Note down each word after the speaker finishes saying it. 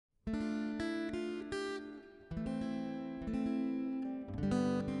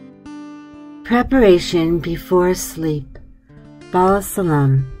Preparation before sleep. Bala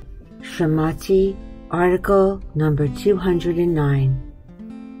Salam, Shramati, article number 209.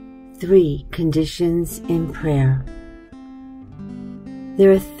 3 conditions in prayer.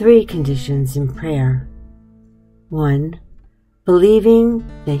 There are 3 conditions in prayer. 1. Believing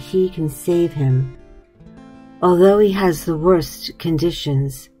that he can save him. Although he has the worst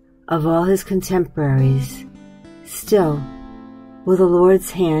conditions of all his contemporaries, still, will the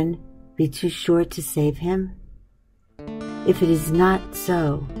Lord's hand be too short to save him? If it is not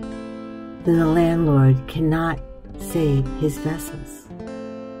so, then the landlord cannot save his vessels.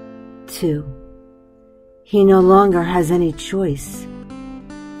 2. He no longer has any choice,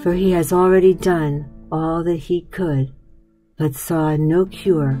 for he has already done all that he could, but saw no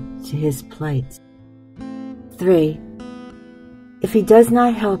cure to his plight. 3. If he does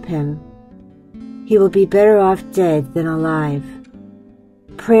not help him, he will be better off dead than alive.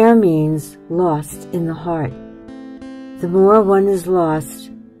 Prayer means lost in the heart. The more one is lost,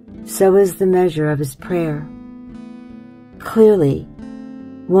 so is the measure of his prayer. Clearly,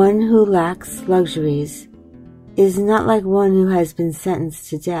 one who lacks luxuries is not like one who has been sentenced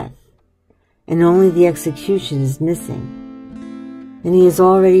to death, and only the execution is missing, and he is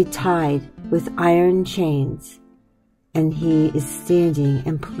already tied with iron chains, and he is standing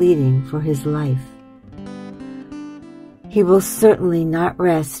and pleading for his life. He will certainly not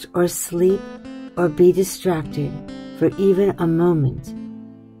rest or sleep or be distracted for even a moment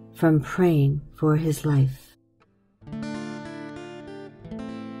from praying for his life.